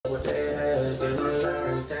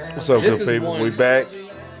What's up, good people? We back.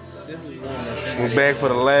 We're back for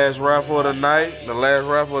the last raffle of the night. The last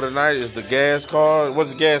raffle of the night is the gas card.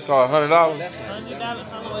 What's the gas card? $100?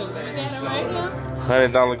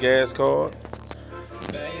 $100 gas card.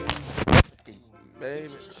 Baby.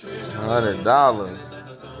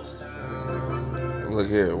 $100. Look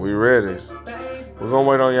here, we ready. We're gonna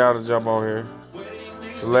wait on y'all to jump on here.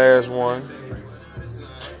 It's the last one.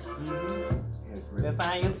 Better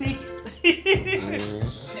find your ticket.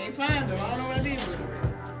 Can't find them. I don't know what it is.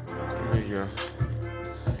 There you go.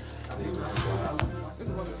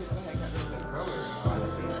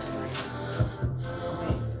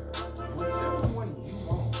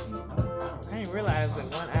 I didn't realize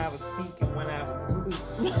that one eye was pink and one eye was blue.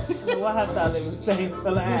 Well, I thought they were the same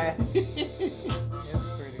color eye. That's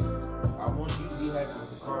pretty. I want you to be happy with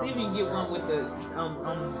the car. See if you can get one with the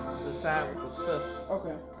on the side with the stuff.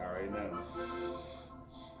 Okay. All right, now.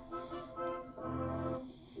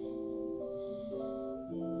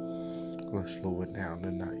 I'm gonna slow it down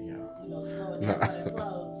tonight, y'all.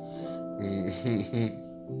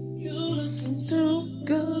 You looking too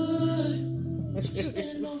good.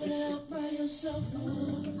 Standing over there by yourself.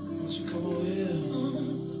 Won't you come over here?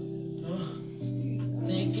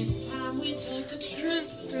 Think it's time we take a trip.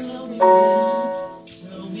 Tell me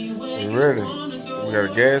where You you ready? wanna go. We got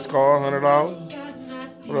a gas card, $100.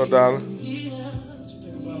 What up, dollar? What you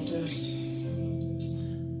think about this?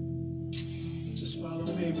 Just follow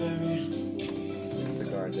me, baby. The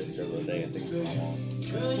car just the other day, I think it's come on.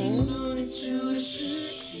 Girl, you know that you the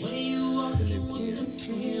shit. When you walking with them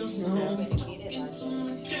heels on, talking to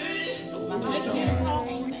me dirty.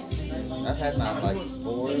 I've had mine like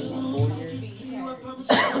 4 years.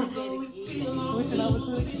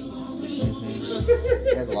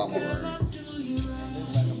 It has a lot more room.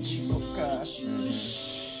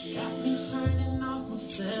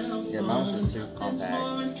 Yeah, mine was just too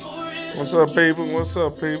compact. What's up, people? What's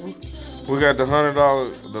up, people? We got the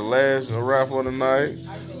 $100, the last raffle of the night.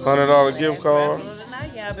 $100 gift card.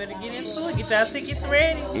 Y'all better get into it. Get y'all tickets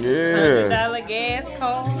ready. Yeah. $100 gas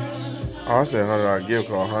card. Oh, I said $100 gift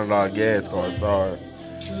card, $100 gas card. Sorry.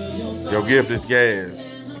 Your gift is gas.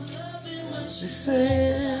 She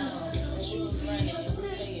said.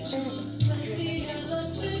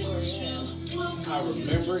 I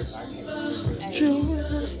remember it. I can't remember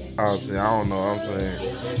it. Oh, see, I don't know what I'm saying.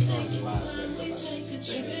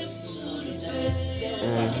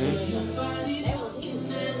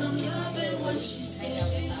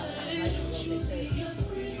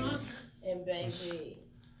 And baby.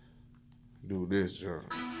 Do this, John.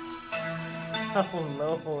 Oh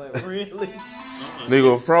Lord, really?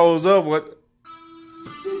 Nigga froze up. What?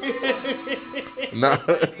 Nah.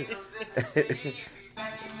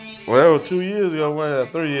 Well, that was 2 years ago.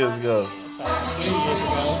 What? 3 years ago. 3 years ago.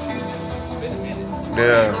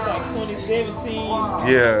 Yeah. Like 2017.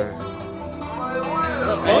 Yeah.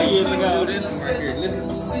 4 years ago. This one right here. Listen to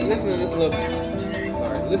this little.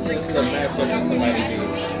 Sorry. Listen to this little matchup that somebody did.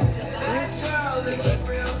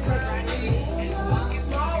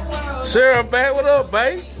 Sarah back. What up,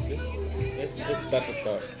 babe? It's about to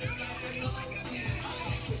start.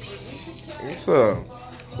 What's up?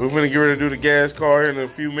 We're finna get ready to do the gas car here in a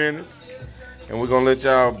few minutes. And we're gonna let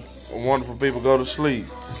y'all wonderful people go to sleep.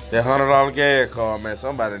 That $100 gas car, man,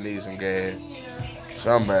 somebody needs some gas.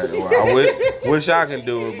 Somebody. Well, I wish I can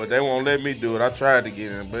do it, but they won't let me do it. I tried to get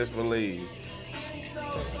in, best believe.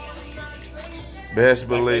 Best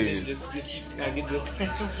believe. Just get this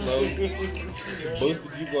slow. Boost the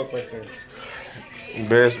G-boy right there.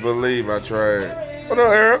 Best believe I tried. What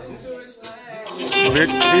up, Eric? Big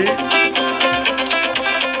P.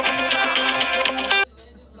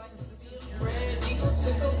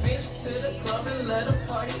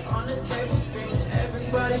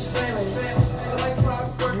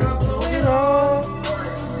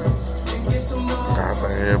 I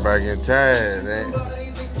think everybody getting tired, man.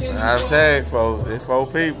 I'm tagged, folks. It's 4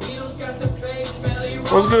 people.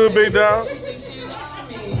 What's good, big dog? 3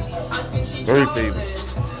 people.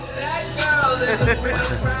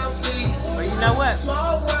 Well, you know what?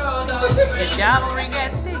 If y'all already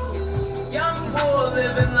got tickets,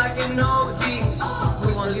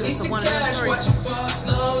 we want to give us a one of them free.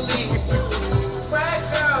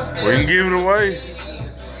 We can give it away.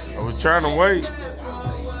 I was trying to wait.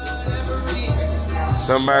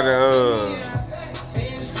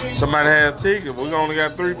 Somebody had a ticket. We only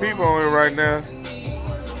got 3 people on here right now.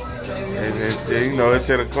 And you know, it's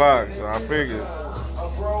 10 o'clock, so I figured.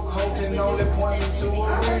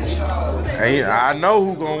 I know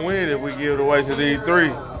who gonna win if we give it away to these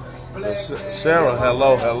 3. Sarah,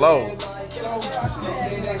 hello.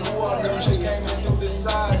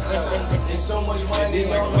 There's so much money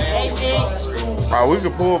on the Hey, Vic. Oh, we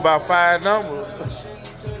could pull about 5 numbers.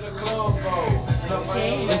 to the club for.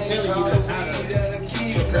 It's telling you that how to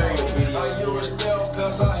You're a stealth,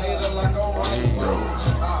 cause I hate her like a rock.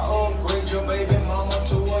 I upgrade your baby mama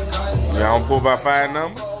to a cotton. Y'all gonna pull about 5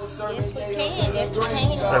 numbers? Yes, we can. Yes, we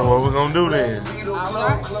can. That's what we gonna do then. Beetle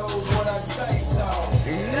club close when I say so.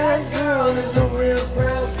 That girl is a real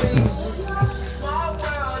proud piece. Small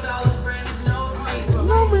world, all her friends know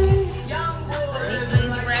me. Young boy,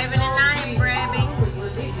 He's grabbing and I ain't grabbing.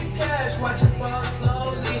 release the cash, watch it fall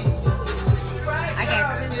slowly. I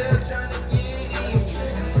got two. Still trying to get in.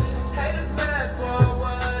 Haters mad for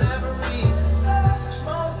whatever reason.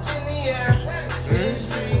 Smoke in the air, in the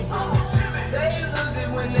street. They lose it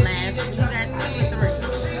when they Last, you got 2 or 3.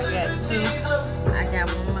 I got 2. I got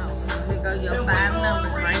 1 more. So here go your 5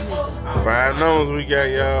 numbers right here. 5 numbers we got,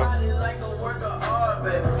 y'all. like a work of art,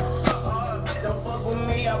 baby. Don't fuck with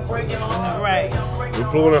me, I'll break your heart. Right. We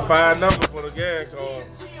pulling 5 numbers for the gas card.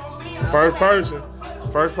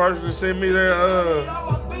 First person to send me their You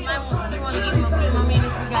want to give him a few more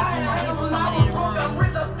minutes? We got 2 more people coming in the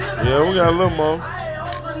room. Yeah, we got a little more.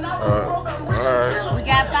 Alright. We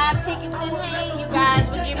got 5 tickets in hand. You guys,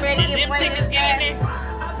 we getting ready to get away this gas.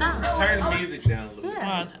 No. turn the music down a little bit.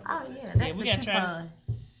 Yeah. Oh, yeah. That's we the gotta too try to- fun.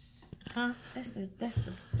 Huh? That's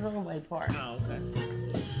the throwaway part. Oh, okay.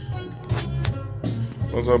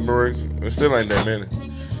 What's up, Brick? It still ain't that many.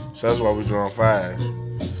 So that's why we drawing 5.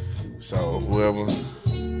 So whoever.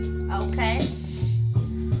 Okay.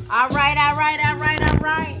 All right.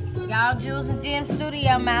 Y'all, Jules and Jim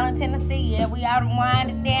Studio, Milan, Tennessee. Yeah, we out and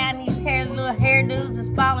winding down. These little hairdos is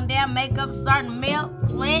falling down. Makeup starting to melt,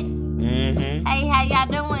 sweat. Mm-hmm. Hey, how y'all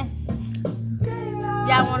doing?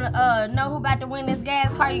 Y'all want to know who about to win this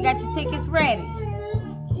gas car? You got your tickets ready?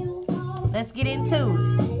 Let's get into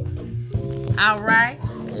it. All right.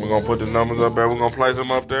 We're gonna put the numbers up there. We're gonna place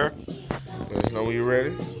them up there. Let us know when you're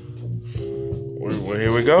ready. Well,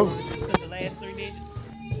 here we go. Just put the last 3 digits.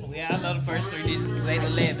 We all know the first 3 digits is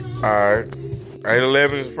 811. Alright.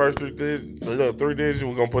 811 is the first 3 digits. Look, 3 digits.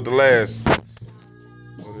 We're gonna put the last.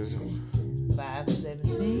 What is it?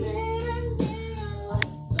 517.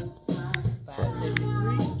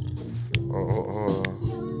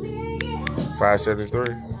 573.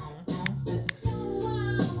 573.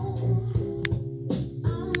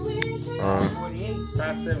 48.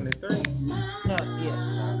 573. No, yeah.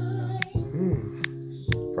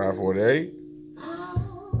 548.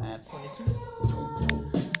 522.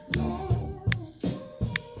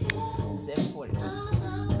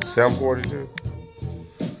 742. 742.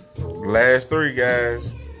 Last 3,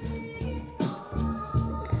 guys.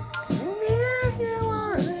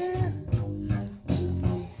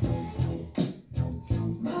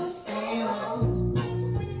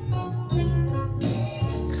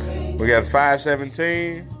 We got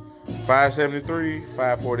 517, 573,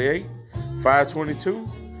 548, 522,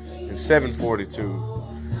 and 742.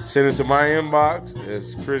 Send it to my inbox.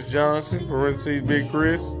 It's Chris Johnson, parentheses Big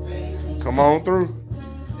Chris. Come on through.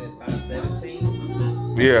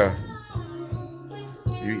 517. Yeah.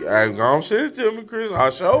 I gonna send it to me, Chris. I'll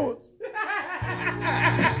show it.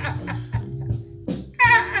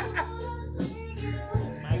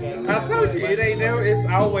 I told you, it ain't never, it's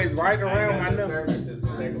always right around my number.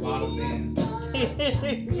 Make a lot of sense.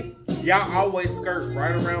 Y'all always skirt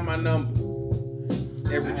right around my numbers.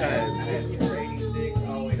 Every time. 486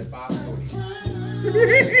 all the way to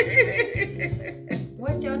 540.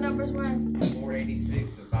 What's your numbers, Ryan?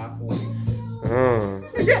 486 to 540.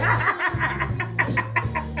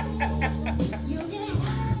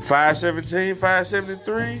 517,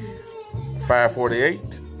 573,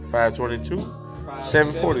 548, 522,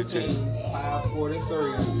 742,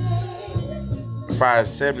 543.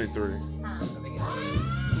 573.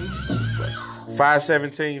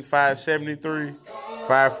 517, 573,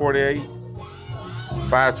 548,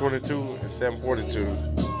 522, and 742.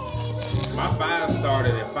 My 5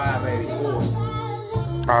 started at 584.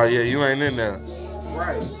 Oh, yeah, you ain't in there.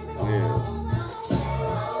 Right. Yeah.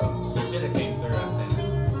 Should have came through, I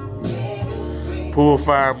said. Pull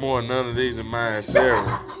 5 more, none of these are mine,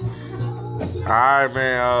 Sarah. All right,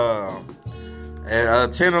 man.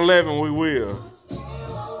 At 10-11, we will.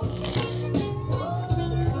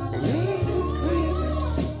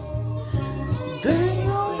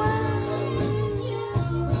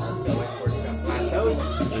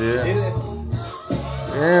 Yeah.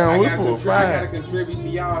 Damn, we pulled I 5. gotta contribute to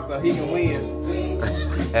y'all so he can win.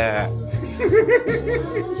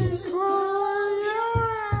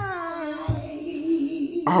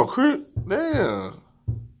 Oh, Chris, damn.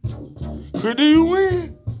 Chris, do you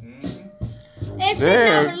win? And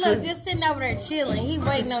sitting over, look, just sitting over there chilling. He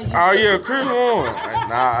waiting on you. Oh yeah, Chris won.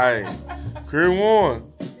 Nah, hey, Chris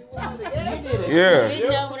won. Yeah.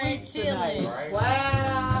 Sitting over there chilling.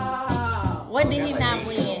 Wow. What did he not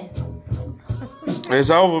win? It's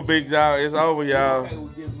over, big dog. It's over, y'all.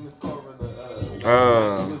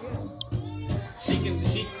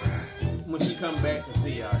 When she come back to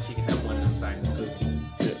see y'all, she can have one of them things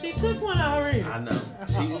cookies. She took one already. I know.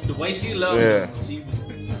 The way she loves Yeah. them, she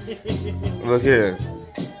was. Look here.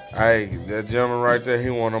 Hey, that gentleman right there, he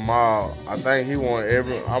won them all. I think he won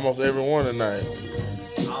almost every one tonight.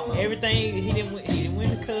 Everything he didn't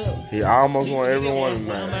win the cup. He almost won He every didn't one win.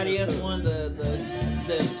 tonight. Somebody else won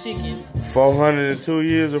the chicken. 402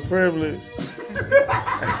 years of privilege.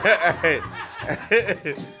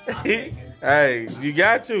 Hey, you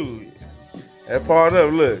got to. That part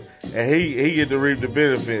up, look. And he get to reap the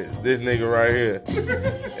benefits. This nigga right here.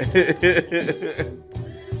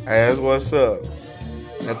 Hey, that's what's up.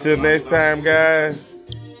 Until next time, guys.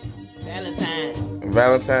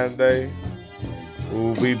 Valentine's Day.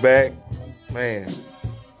 We'll be back. Man,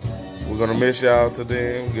 we're going to miss y'all till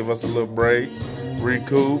then. Give us a little break,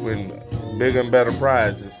 recoup, and bigger and better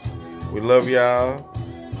prizes. We love y'all.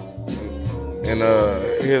 And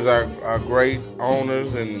here's our great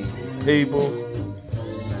owners and people.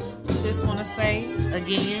 Just want to say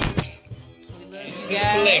again,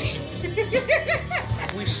 guys,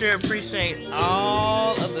 we sure appreciate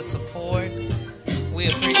all of the support. We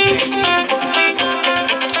appreciate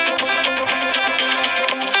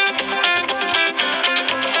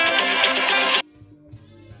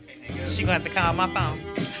She gonna have to call my phone.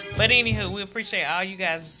 But anywho, we appreciate all you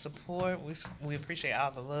guys' support. We appreciate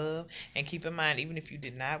all the love. And keep in mind, even if you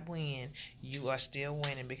did not win, you are still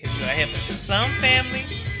winning because you are helping some family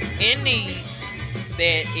in need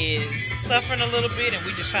that is suffering a little bit, and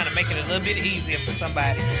we just trying to make it a little bit easier for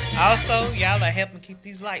somebody. Also, y'all are helping keep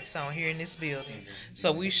these lights on here in this building.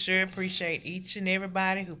 So we sure appreciate each and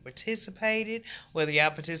everybody who participated, whether y'all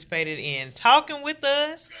participated in talking with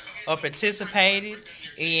us or participated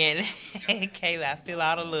in Kayla, I feel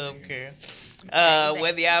all the love, girl.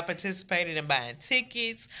 Whether y'all participated in buying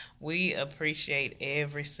tickets, we appreciate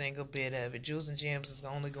every single bit of it. Jewels and Gems is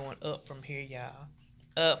only going up from here, y'all.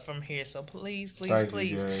 Up from here. So please, Thank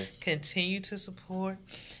you, continue to support.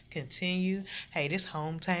 Continue. Hey, this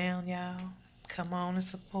hometown, y'all. Come on and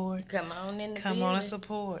support. Come on in the Come building. on and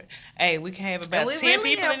support. Hey, we can have about we 10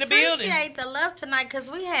 really people in the building. appreciate the love tonight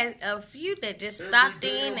because we had a few that just stopped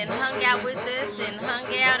in and hung out with us and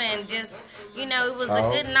hung out and just, you know, it was a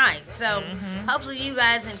good night. So hopefully you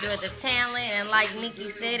guys enjoyed the talent, and like Nikki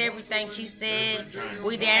said, everything she said,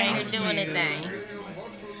 we down here doing the thing.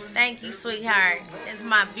 Thank you, sweetheart. That's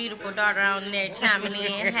my beautiful daughter on there chiming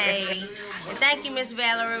in. Hey. And thank you, Miss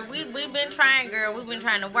Valerie. We've been trying, girl. We've been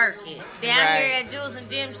trying to work it. Down here at Jewels and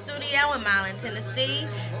Gems Studio in Milan, Tennessee.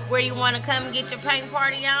 Where you want to come and get your paint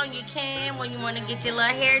party on, you can. When you want to get your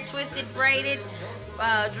little hair twisted, braided,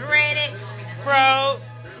 dreaded. Bro.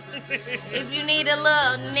 If you need a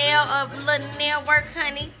little nail work,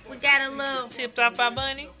 honey, we got a little Tipped off by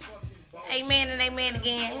Bunny. amen and amen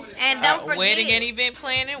again. And don't forget, Wedding and event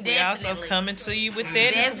planning. We also Definitely. coming to you with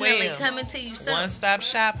that as definitely well. coming to you soon. One-stop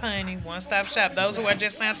shop, honey. One-stop shop. Those who are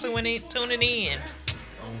just now tuning in.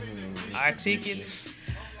 Our tickets.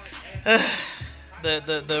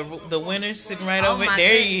 The winner sitting right over my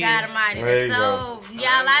there. good He God is. Almighty. There you So, y'all,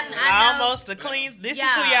 I know Almost the clean. This is Y'all.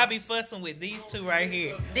 who y'all be fussing with. These two right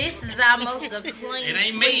here. this is almost a clean It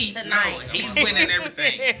ain't sweep me. tonight. No, he's winning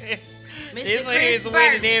everything. Mr. This one Chris is winning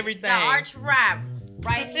Burton, everything. The arch rival,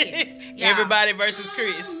 right here. Y'all. Everybody versus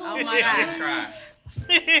Chris. Oh my God. Try.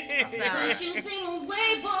 So,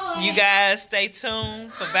 You guys stay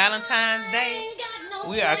tuned for Valentine's Day.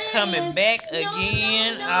 We are coming back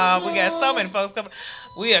again. We got so many folks coming.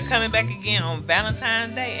 We are coming back again on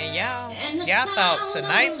Valentine's Day, and y'all thought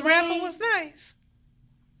tonight's raffle was nice,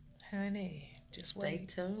 honey. Just stay wait.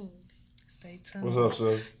 tuned. Stay tuned. What's up,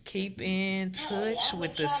 sir? Keep in touch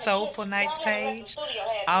with the Soulful Nights page.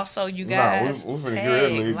 Also, you Nah, guys we finna get ready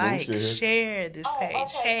to tag, leave, like, we shit. share this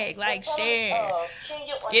page. Tag, like, share.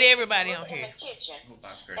 Get everybody on here. And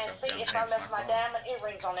see if I left my diamond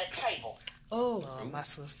earrings on that table. Oh, my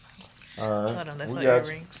sister. All right. Hold on, that's We her got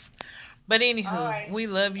you. earrings. But anywho, All right. we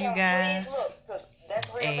love you So, guys. please look, 'cause that's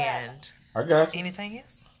real diamond. And I got you. anything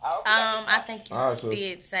else? I think you All right, so-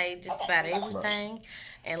 did say just about everything.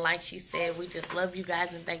 And like she said, we just love you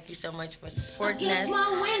guys and thank you so much for supporting us.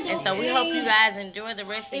 And so we hope you guys enjoy the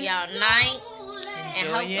rest of y'all night. And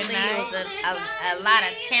Enjoy hopefully your it night. was a lot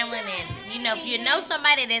of talent. And, you know, if you know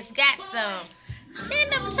somebody that's got some,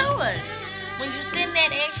 send them to us. When you send that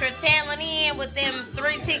that extra talent in with them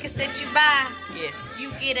 3 tickets that you buy, Yes.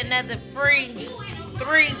 you get another 3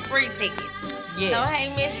 free tickets. Yes. So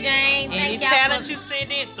hey, Miss Jane, Any thank y'all talent for you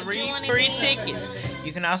send in, 3 joining free in. tickets.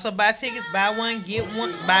 You can also buy tickets, buy 1, get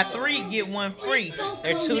 1, buy 3, get 1 free.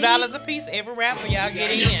 They're $2 a piece every rapper y'all get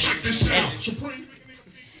in. And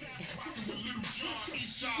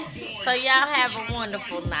So y'all have a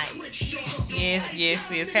wonderful night. yes.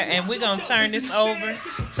 And we're gonna turn this over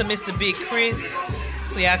to Mr. Big Chris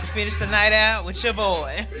so y'all can finish the night out with your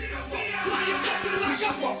boy.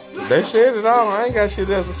 They said it all. I ain't got shit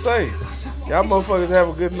else to say. Y'all motherfuckers have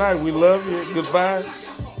a good night. We love you. Goodbye.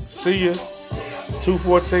 See ya.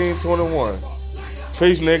 2/14/21.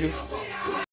 Peace, niggas.